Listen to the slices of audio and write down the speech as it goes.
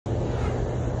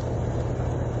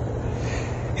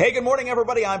Hey, good morning,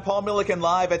 everybody. I'm Paul Milliken,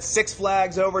 live at Six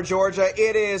Flags Over Georgia.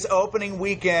 It is opening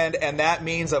weekend, and that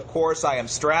means, of course, I am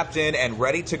strapped in and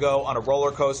ready to go on a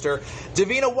roller coaster.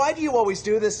 Davina, why do you always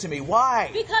do this to me? Why?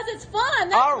 Because it's fun.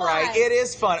 That's All right, why. it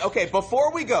is fun. Okay,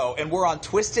 before we go, and we're on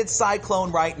Twisted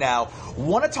Cyclone right now,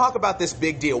 want to talk about this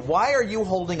big deal. Why are you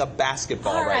holding a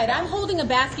basketball All right, now? I'm holding a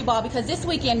basketball because this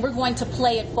weekend we're going to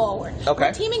play it forward. Okay.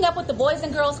 We're teaming up with the Boys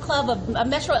and Girls Club of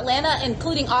Metro Atlanta,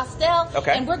 including Austell.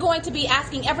 Okay. And we're going to be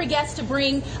asking every guest to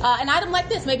bring an item like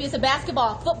this. Maybe it's a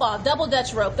basketball, football, double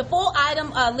dutch rope. The full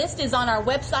item list is on our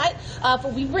website.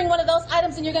 We bring one of those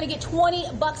items and you're going to get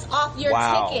 $20 off your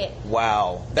ticket.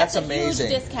 Wow. That's a amazing.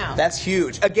 huge discount. That's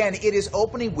huge. Again, it is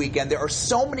opening weekend. There are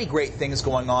so many great things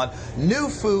going on. New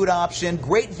food option,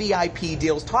 great VIP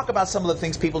deals. Talk about some of the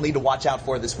things people need to watch out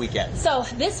for this weekend. So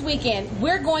this weekend,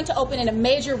 we're going to open in a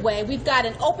major way. We've got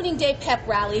an opening day pep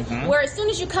rally where as soon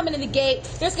as you come into the gate,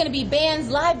 there's going to be bands,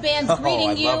 live bands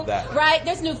greeting you. Love that. Right?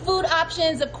 There's new food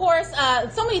options, of course.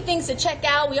 So many things to check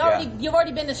out. You've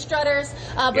already been to Strutters,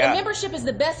 but a membership is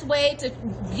the best way to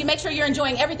make sure you're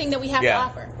enjoying everything that we have to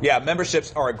offer. Yeah,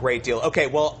 memberships are a great deal. Okay,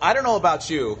 well, I don't know about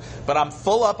you, but I'm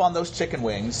full up on those chicken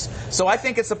wings, so I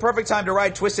think it's the perfect time to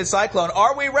ride Twisted Cyclone.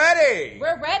 Are we ready?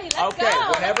 We're ready. Let's go. Okay,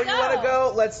 whenever you want to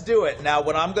go, let's do it. Now,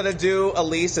 what I'm going to do,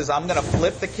 Elise, is I'm going to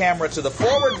flip the camera to the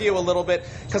forward view a little bit,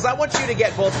 because I want you to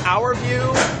get both our view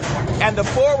and the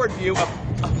forward view of,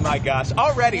 oh my gosh,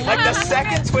 already, like the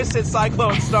second Twisted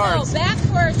Cyclone starts. So back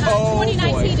for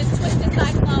 2019 is Twisted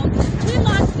Cyclone. We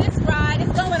launched this ride.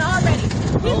 It's going already.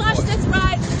 We launched this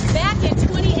ride back in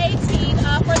 2018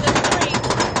 for the spring.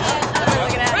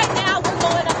 And right now we're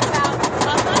going up about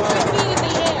 100 feet in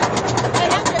the air. And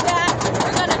after that,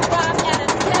 we're going to drop at a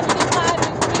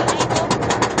 75-degree angle.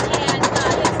 And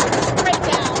it's straight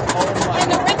down. And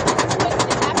the rest is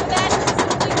twisted. After that, it's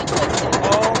completely twisted.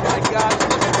 Oh my gosh,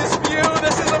 look at this view.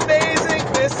 This is amazing.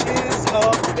 This is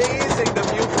amazing, the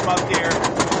view from up here.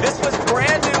 This was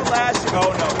brand new last year.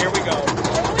 Oh no, here we go.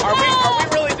 Are we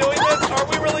really doing this? Are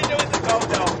we really doing this? Oh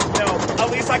no. At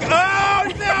least like, oh no,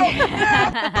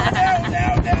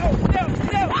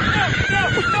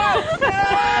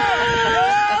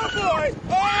 boy.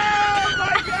 Oh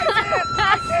my God, I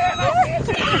can't.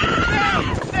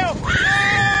 No.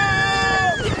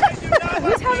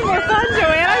 Who's having more fun,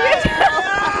 Joanna?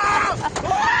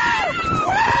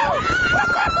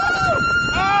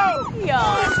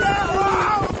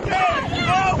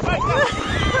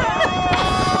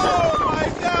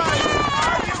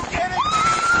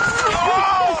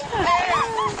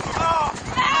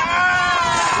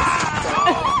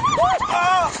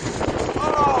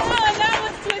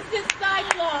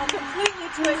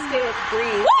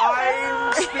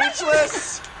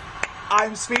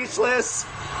 I'm speechless.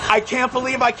 I can't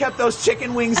believe I kept those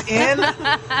chicken wings in.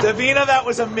 Davina, that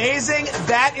was amazing.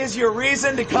 That is your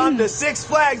reason to come to Six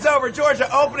Flags Over Georgia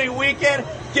opening weekend.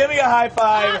 Give me a high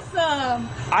five. Awesome.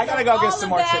 I gotta go get some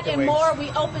more chicken wings. All of that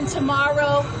and more. We open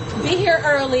tomorrow. Be here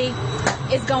early.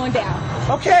 It's going down.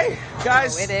 Okay,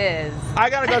 guys. Oh, it is. I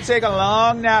gotta go take a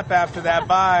long nap after that.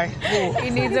 Bye. He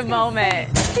needs a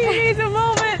moment. He needs a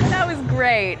moment. That was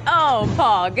great. Oh,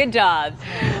 Paul, good job.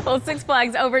 Well, Six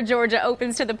Flags Over Georgia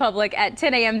opens to the public at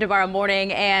 10 a.m. tomorrow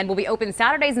morning and will be open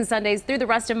Saturdays and Sundays through the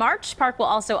rest of March. Park will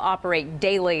also operate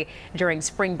daily during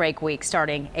spring break week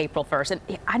starting April 1st.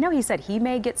 And I know he said he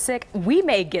may get sick. We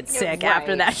may get sick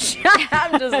after that shot.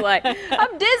 I'm just like,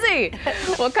 I'm dizzy.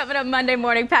 Well, coming up Monday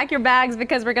morning, pack your bags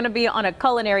because we're going to be on a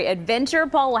culinary adventure.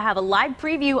 Paul will have a live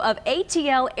preview of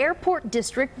ATL Airport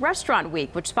District Restaurant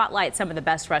Week, which spotlights some of the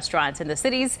best restaurants in the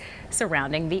cities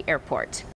surrounding the airport.